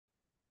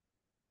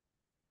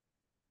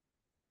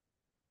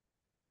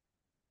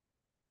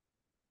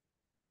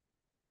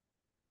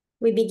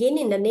We begin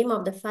in the name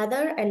of the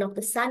Father, and of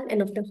the Son,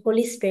 and of the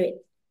Holy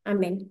Spirit.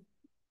 Amen.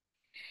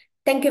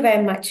 Thank you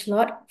very much,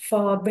 Lord,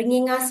 for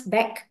bringing us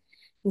back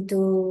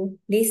into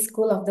this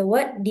school of the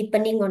word,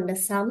 deepening on the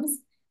Psalms.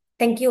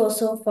 Thank you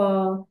also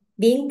for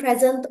being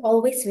present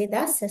always with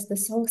us, as the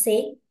song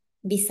say,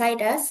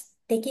 beside us,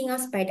 taking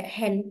us by the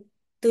hand,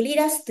 to lead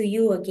us to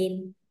you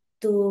again,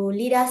 to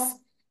lead us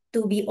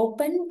to be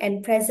open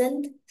and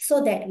present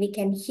so that we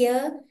can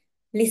hear,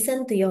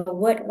 listen to your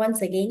word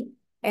once again,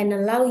 and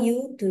allow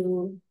you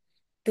to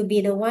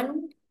be the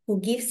one who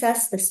gives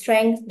us the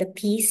strength, the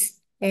peace,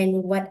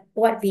 and what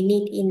we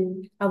need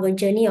in our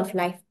journey of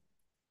life.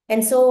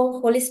 And so,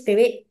 Holy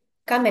Spirit,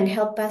 come and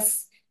help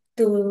us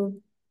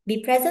to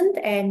be present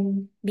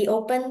and be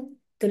open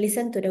to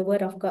listen to the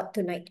word of God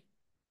tonight.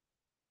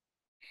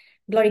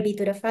 Glory be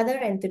to the Father,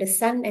 and to the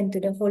Son, and to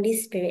the Holy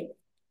Spirit,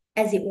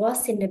 as it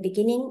was in the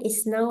beginning,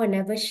 is now, and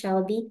ever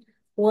shall be,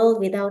 world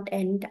without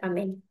end.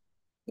 Amen.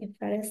 The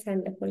Father,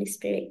 Son, the Holy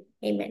Spirit.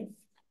 Amen.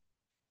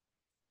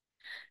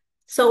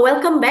 So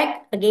welcome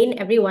back again,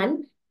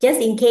 everyone.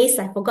 Just in case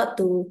I forgot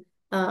to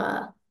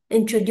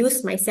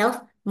introduce myself,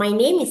 my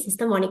name is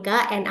Sister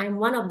Monika, and I'm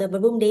one of the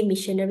Barum Day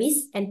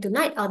missionaries. And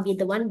tonight I'll be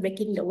the one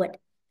breaking the word.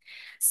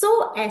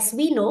 So as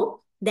we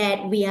know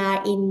that we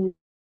are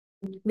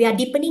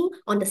deepening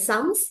on the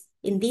Psalms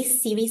in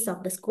this series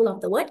of the School of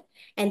the Word,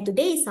 and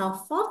today is our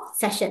fourth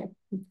session.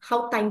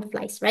 How time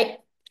flies, right?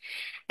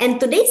 And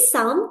today's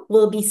psalm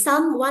will be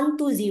Psalm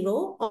 120,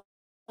 or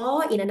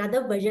in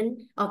another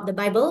version of the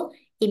Bible,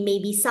 it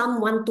may be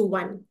Psalm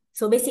 121.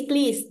 So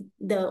basically, it's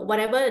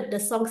whatever the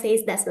song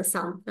says, that's the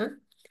psalm. Huh?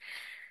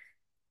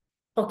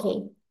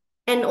 Okay.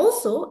 And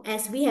also,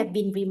 as we have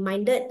been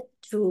reminded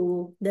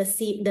through the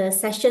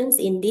sessions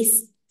in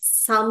this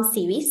psalm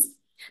series,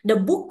 the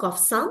book of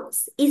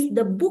Psalms is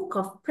the book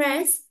of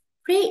prayers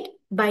prayed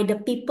by the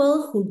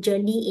people who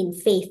journey in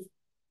faith.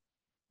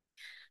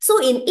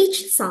 So in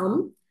each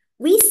psalm,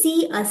 we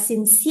see a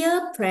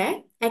sincere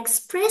prayer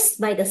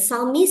expressed by the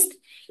psalmist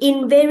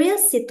in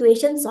various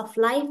situations of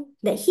life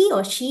that he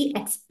or she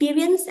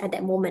experienced at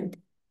that moment.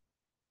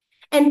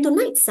 And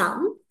tonight's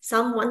psalm,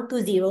 Psalm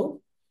 120,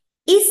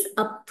 is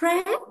a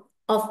prayer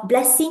of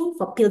blessing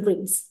for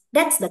pilgrims.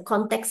 That's the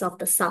context of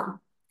the psalm.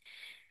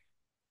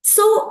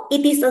 So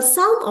it is a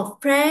psalm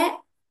of prayer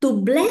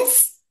to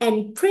bless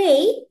and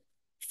pray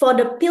for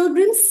the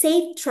pilgrims'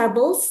 safe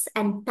travels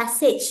and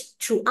passage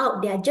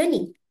throughout their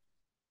journey.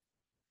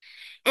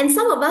 And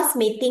some of us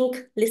may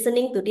think,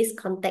 listening to this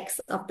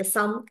context of the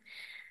psalm,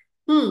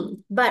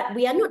 but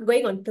we are not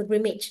going on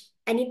pilgrimage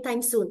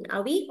anytime soon,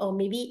 are we? Or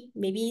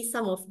maybe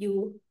some of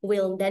you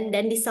will. Then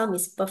this psalm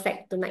is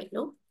perfect tonight,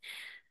 no?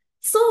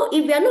 So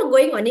if we are not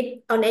going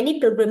on any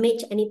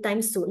pilgrimage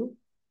anytime soon,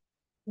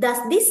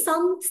 does this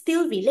psalm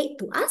still relate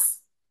to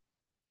us?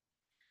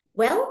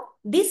 Well,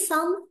 this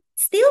psalm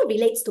still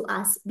relates to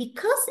us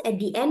because at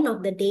the end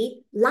of the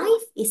day,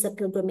 life is a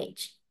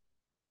pilgrimage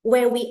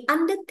where we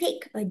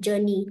undertake a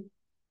journey,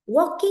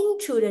 walking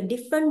through the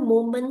different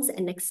moments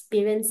and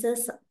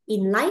experiences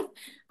in life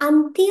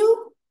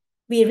until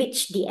we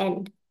reach the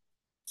end,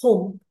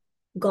 home,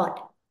 God.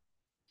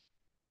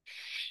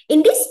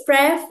 In this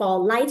prayer for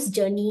life's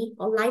journey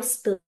or life's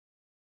pilgrimage,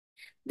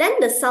 then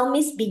the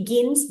psalmist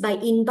begins by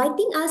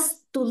inviting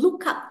us to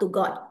look up to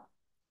God.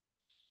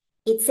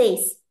 It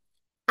says,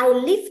 I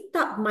lift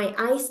up my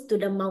eyes to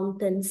the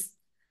mountains.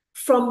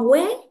 From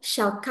where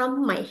shall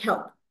come my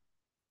help?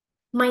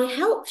 My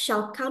help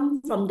shall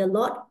come from the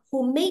Lord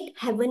who made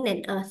heaven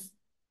and earth.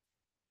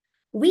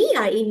 We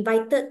are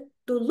invited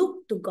to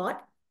look to God,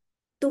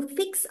 to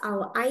fix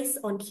our eyes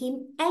on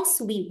Him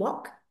as we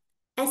walk,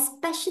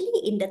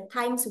 especially in the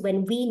times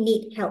when we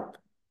need help.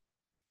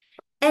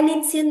 And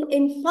it's an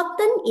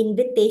important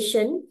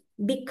invitation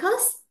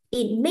because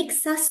it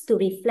makes us to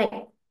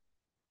reflect.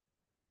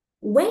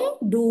 Where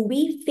do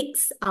we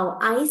fix our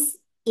eyes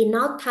in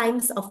our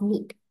times of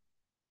need?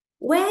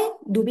 Where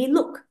do we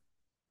look?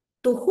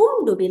 To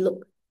whom do we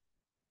look?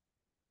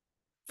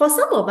 For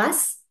some of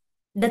us,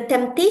 the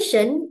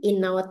temptation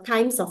in our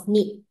times of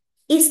need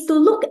is to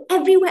look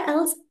everywhere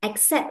else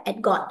except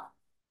at God.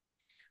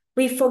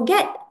 We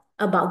forget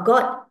about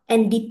God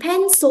and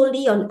depend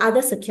solely on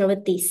other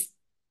securities,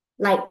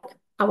 like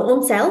our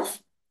own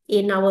self,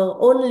 in our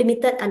own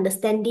limited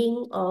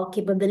understanding or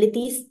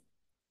capabilities,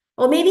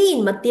 or maybe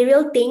in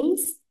material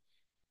things,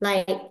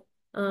 like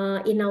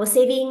in our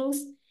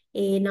savings,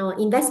 in our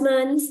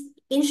investments,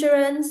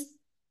 insurance,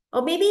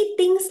 or maybe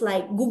things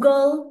like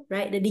Google,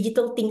 right? The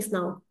digital things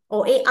now,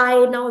 or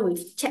AI now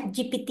with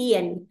ChatGPT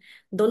and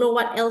don't know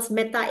what else,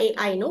 Meta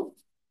AI, no?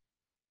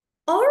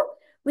 Or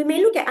we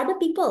may look at other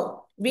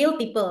people, real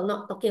people,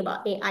 not talking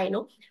about AI,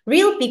 no?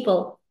 Real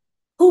people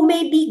who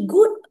may be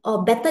good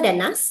or better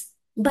than us,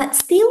 but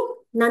still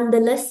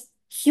nonetheless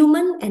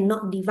human and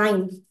not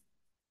divine.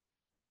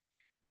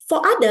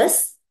 For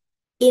others,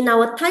 in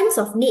our times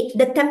of need,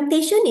 the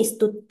temptation is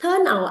to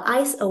turn our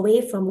eyes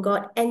away from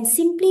God and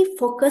simply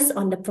focus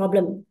on the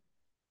problem,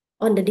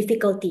 on the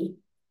difficulty,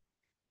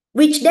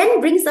 which then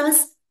brings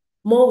us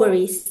more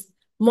worries,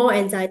 more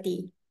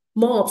anxiety,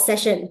 more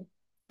obsession,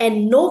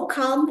 and no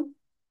calm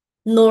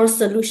nor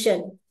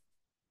solution.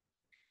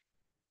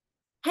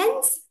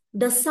 Hence,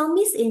 the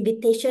psalmist's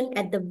invitation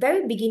at the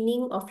very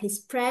beginning of his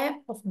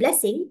prayer of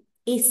blessing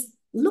is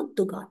look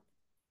to God.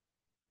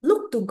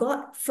 Look to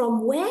God,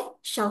 from where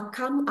shall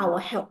come our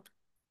help?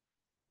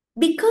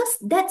 Because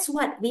that's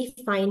what we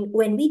find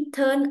when we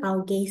turn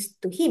our gaze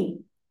to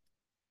Him.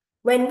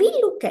 When we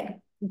look at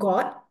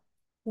God,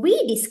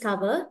 we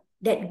discover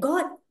that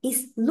God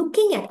is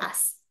looking at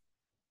us.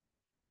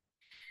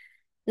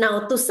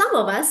 Now, to some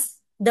of us,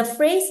 the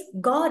phrase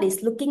God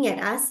is looking at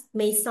us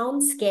may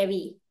sound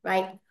scary,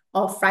 right?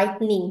 Or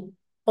frightening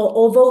or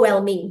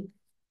overwhelming.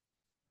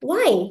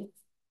 Why?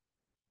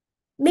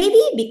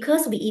 Maybe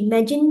because we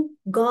imagine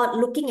God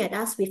looking at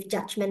us with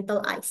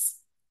judgmental eyes,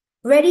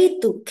 ready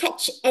to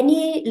catch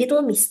any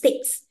little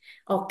mistakes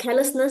or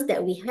carelessness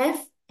that we have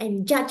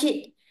and judge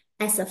it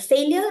as a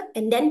failure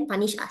and then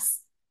punish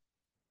us.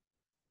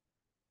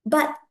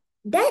 But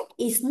that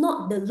is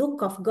not the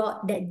look of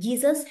God that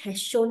Jesus has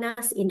shown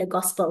us in the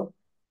gospel.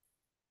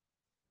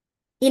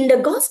 In the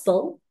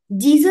gospel,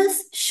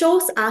 Jesus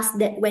shows us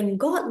that when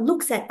God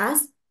looks at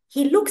us,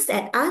 He looks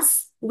at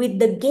us with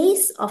the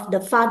gaze of the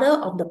father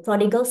of the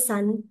prodigal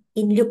son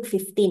in Luke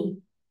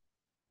 15.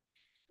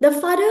 The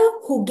father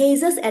who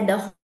gazes at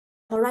the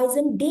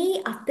horizon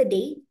day after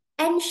day,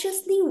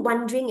 anxiously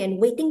wondering and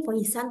waiting for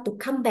his son to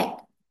come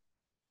back.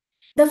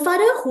 The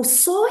father who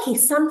saw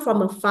his son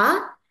from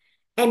afar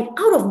and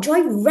out of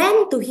joy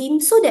ran to him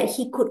so that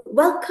he could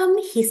welcome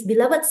his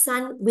beloved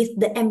son with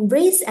the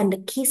embrace and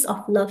the kiss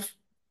of love.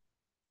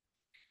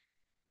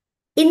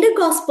 In the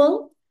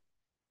gospel,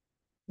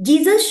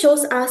 Jesus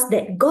shows us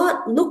that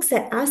God looks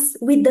at us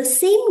with the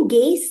same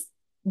gaze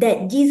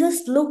that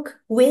Jesus looked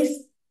with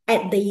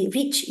at the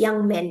rich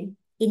young man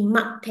in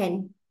Mark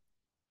 10.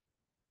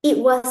 It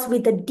was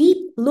with a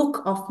deep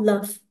look of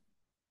love.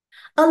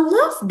 A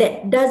love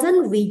that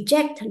doesn't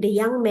reject the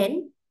young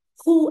man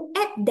who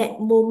at that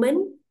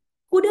moment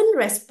couldn't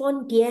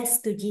respond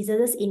yes to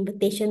Jesus'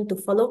 invitation to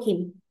follow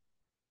him.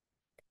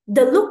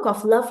 The look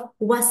of love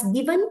was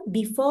given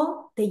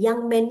before the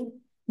young man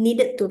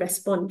needed to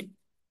respond.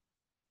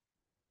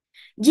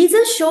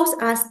 Jesus shows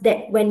us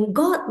that when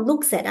God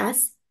looks at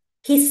us,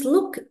 His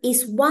look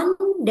is one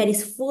that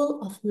is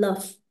full of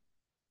love.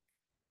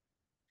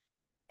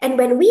 And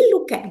when we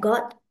look at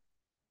God,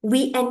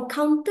 we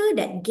encounter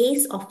that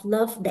gaze of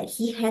love that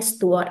He has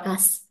toward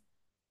us.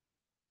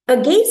 A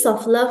gaze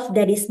of love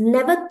that is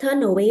never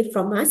turned away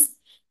from us,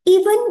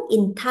 even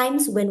in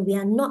times when we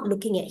are not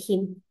looking at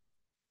Him.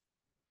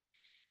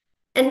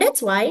 And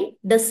that's why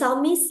the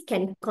psalmist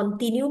can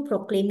continue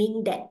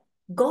proclaiming that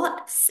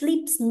God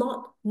sleeps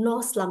not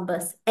nor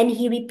slumbers. And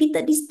he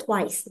repeated this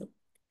twice.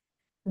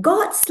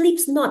 God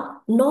sleeps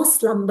not nor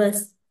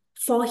slumbers,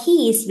 for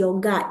He is your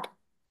God.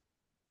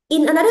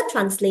 In another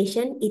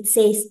translation, it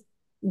says,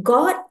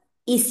 God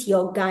is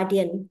your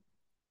guardian.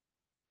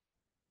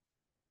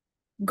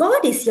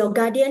 God is your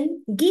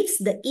guardian gives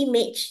the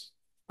image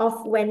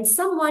of when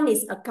someone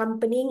is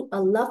accompanying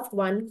a loved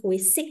one who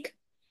is sick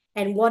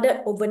and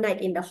warded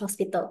overnight in the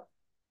hospital.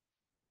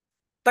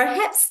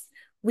 Perhaps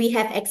we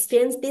have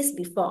experienced this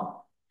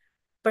before.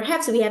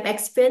 Perhaps we have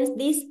experienced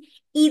this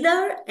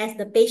either as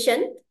the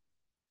patient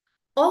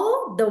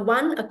or the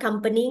one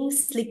accompanying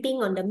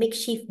sleeping on the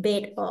makeshift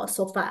bed or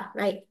sofa,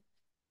 right?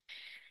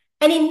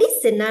 And in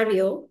this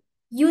scenario,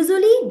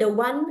 usually the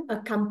one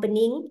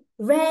accompanying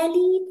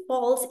rarely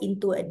falls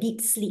into a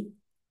deep sleep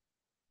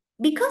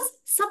because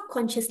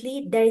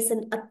subconsciously there is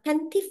an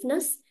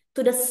attentiveness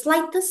to the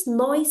slightest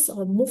noise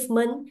or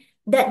movement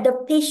that the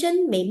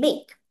patient may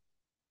make.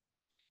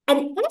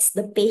 And as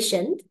the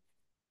patient,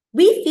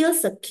 we feel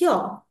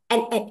secure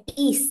and at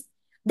ease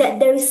that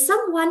there is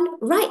someone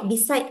right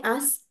beside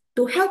us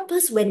to help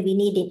us when we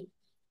need it.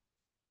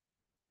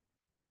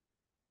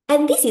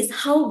 And this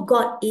is how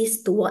God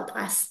is toward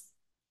us.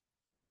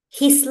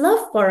 His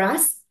love for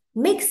us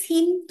makes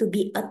Him to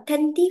be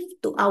attentive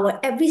to our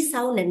every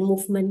sound and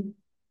movement,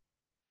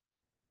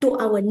 to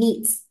our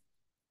needs.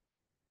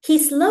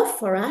 His love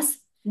for us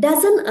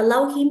doesn't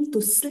allow Him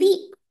to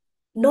sleep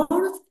nor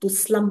to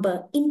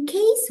slumber in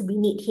case we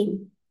need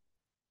Him.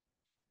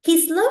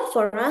 His love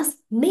for us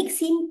makes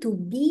Him to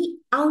be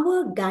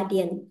our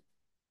guardian,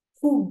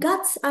 who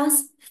guides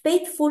us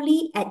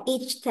faithfully at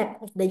each step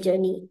of the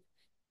journey.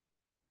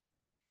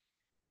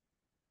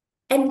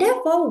 And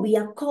therefore, we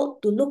are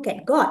called to look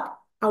at God,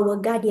 our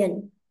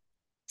guardian,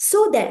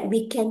 so that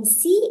we can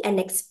see and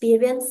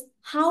experience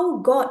how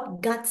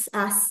God guides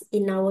us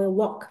in our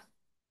walk.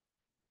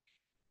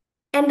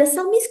 And the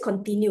psalmist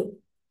continued.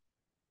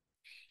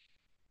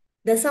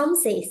 The psalm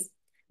says,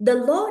 "The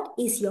Lord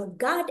is your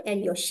guard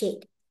and your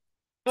shade.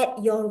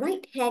 At your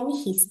right hand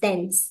He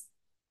stands.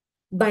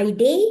 By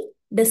day,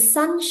 the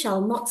sun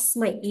shall not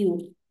smite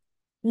you,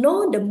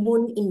 nor the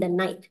moon in the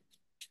night."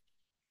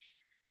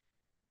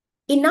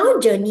 In our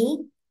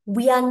journey,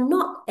 we are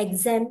not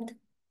exempt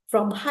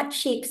from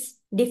hardships,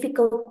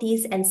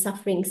 difficulties, and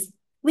sufferings,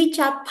 which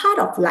are part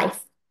of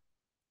life.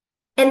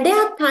 And there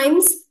are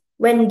times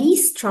when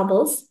these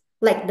troubles,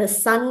 like the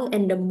sun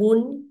and the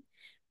moon,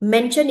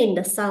 mentioned in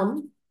the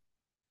psalm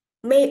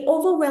may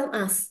overwhelm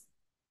us,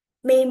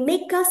 may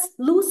make us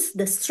lose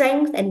the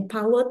strength and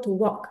power to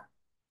walk,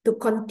 to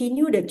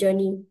continue the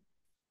journey.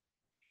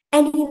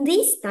 And in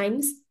these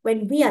times,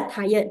 when we are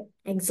tired,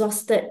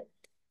 exhausted,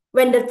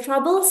 when the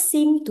troubles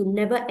seem to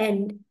never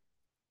end,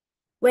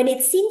 when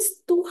it seems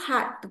too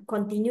hard to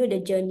continue the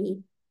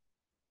journey,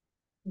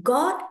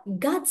 God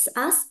guards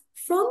us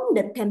from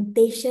the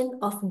temptation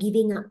of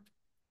giving up.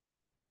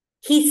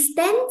 He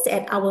stands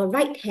at our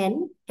right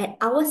hand, at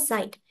our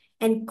side,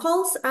 and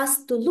calls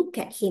us to look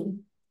at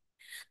Him.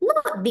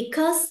 Not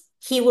because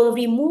He will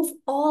remove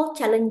all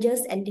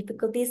challenges and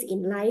difficulties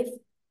in life,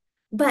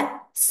 but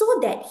so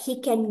that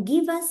He can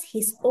give us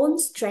His own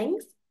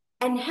strength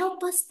and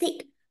help us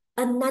take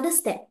another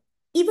step,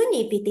 even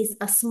if it is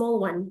a small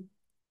one,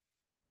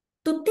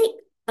 to take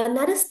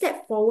another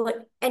step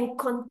forward and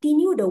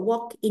continue the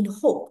walk in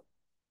hope,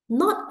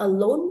 not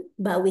alone,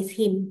 but with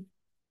Him.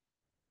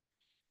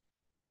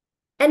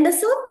 And the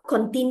psalm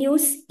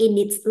continues in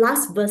its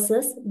last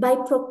verses by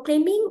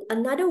proclaiming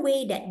another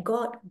way that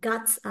God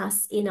guards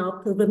us in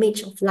our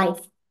pilgrimage of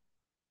life.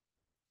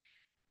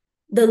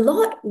 The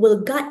Lord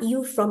will guard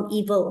you from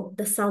evil,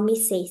 the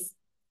psalmist says.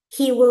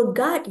 He will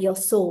guard your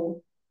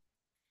soul.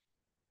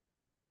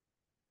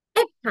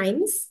 At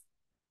times,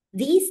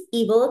 these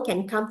evil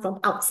can come from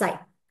outside,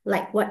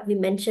 like what we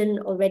mentioned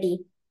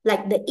already,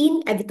 like the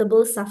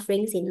inevitable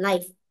sufferings in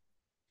life.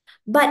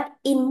 But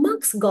in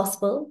Mark's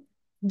gospel,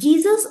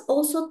 Jesus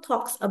also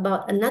talks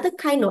about another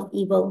kind of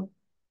evil,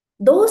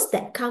 those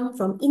that come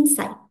from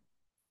inside.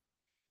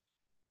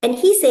 And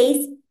he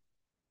says,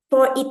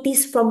 for it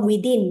is from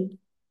within,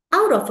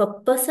 out of a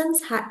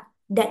person's heart,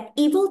 that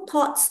evil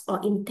thoughts or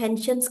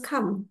intentions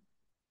come.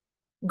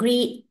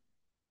 Greed,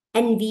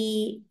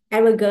 envy,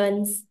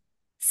 arrogance,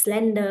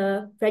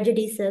 slander,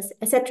 prejudices,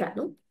 etc.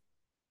 No?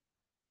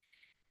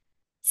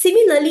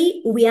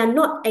 Similarly, we are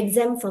not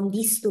exempt from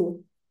these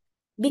two,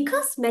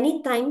 because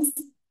many times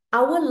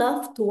our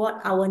love toward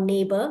our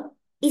neighbor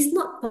is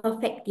not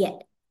perfect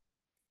yet.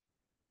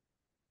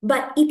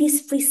 But it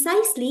is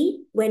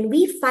precisely when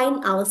we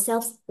find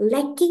ourselves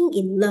lacking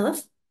in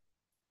love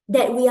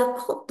that we are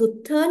called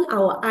to turn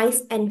our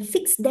eyes and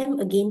fix them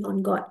again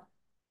on God.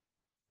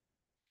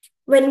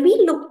 When we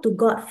look to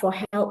God for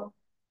help,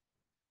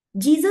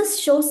 Jesus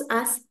shows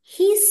us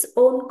His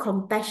own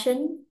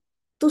compassion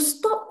to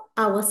stop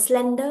our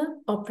slander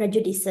or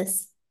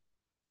prejudices.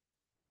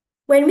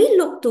 When we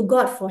look to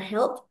God for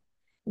help,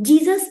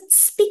 Jesus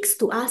speaks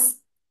to us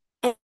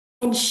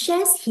and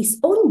shares His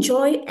own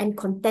joy and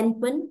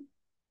contentment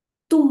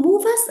to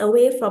move us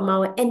away from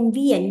our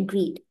envy and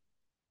greed.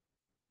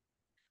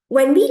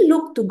 When we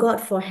look to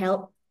God for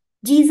help,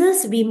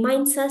 Jesus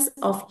reminds us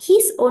of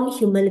His own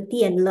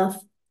humility and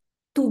love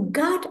to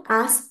guard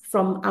us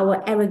from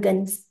our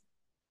arrogance.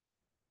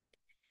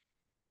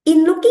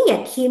 In looking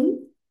at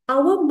Him,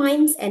 our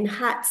minds and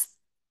hearts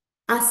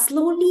are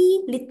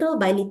slowly, little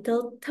by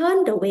little,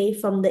 turned away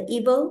from the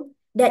evil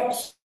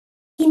that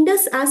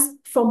hinders us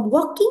from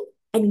walking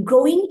and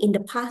growing in the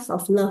path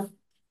of love.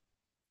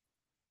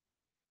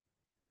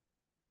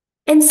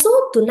 And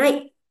so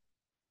tonight,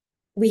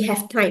 we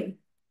have time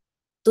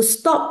to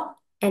stop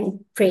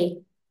and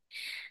pray.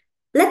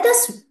 Let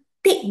us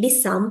take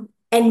this psalm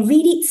and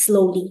read it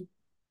slowly,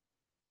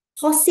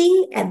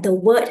 pausing at the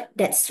word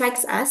that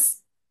strikes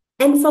us,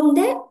 and from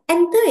there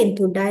enter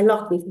into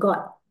dialogue with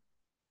God,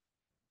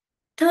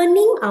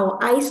 turning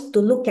our eyes to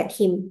look at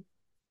Him,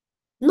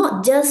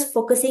 not just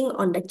focusing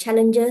on the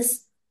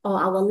challenges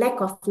or our lack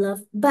of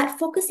love, but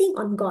focusing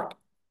on God.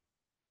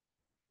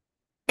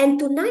 And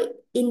tonight,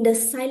 in the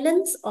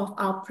silence of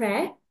our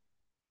prayer,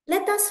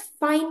 let us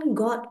find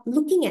God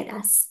looking at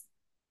us,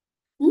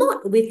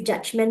 not with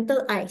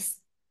judgmental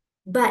eyes,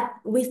 but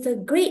with a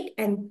great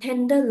and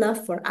tender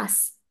love for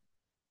us.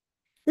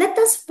 Let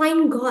us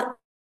find God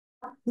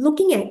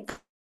looking at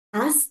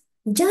us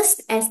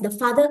just as the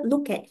Father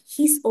looked at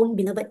His own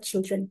beloved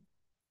children.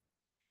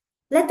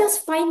 Let us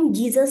find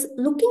Jesus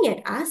looking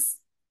at us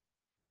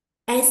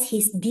as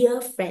His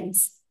dear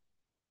friends.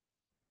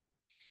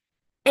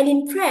 And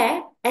in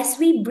prayer, as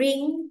we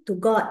bring to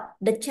God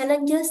the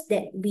challenges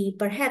that we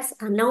perhaps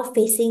are now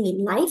facing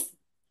in life,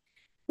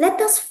 let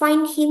us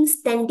find Him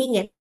standing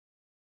at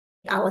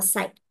our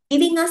side,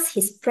 giving us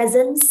His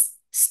presence,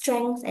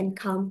 strength, and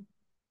calm.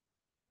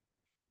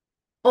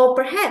 Or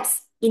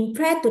perhaps in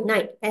prayer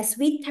tonight, as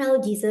we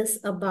tell Jesus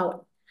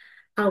about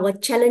our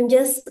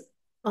challenges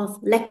of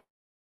lack,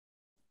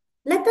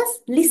 let us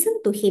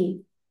listen to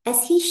Him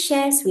as He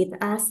shares with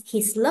us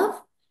His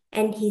love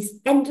and His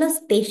endless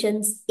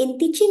patience in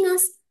teaching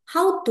us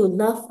how to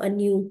love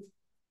anew.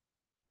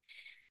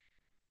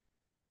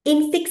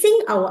 In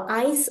fixing our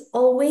eyes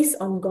always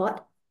on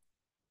God,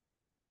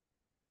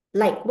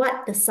 like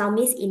what the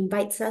psalmist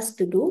invites us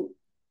to do,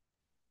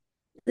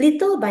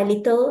 little by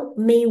little,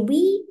 may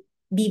we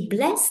be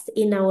blessed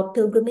in our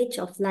pilgrimage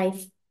of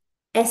life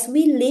as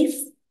we live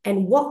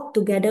and walk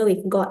together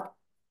with God,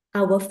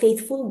 our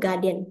faithful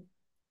guardian.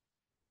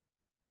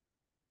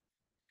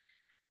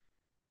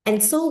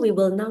 And so we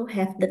will now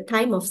have the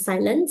time of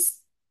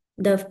silence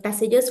the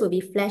passages will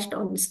be flashed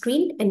on the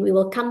screen and we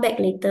will come back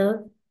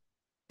later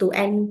to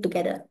end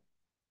together.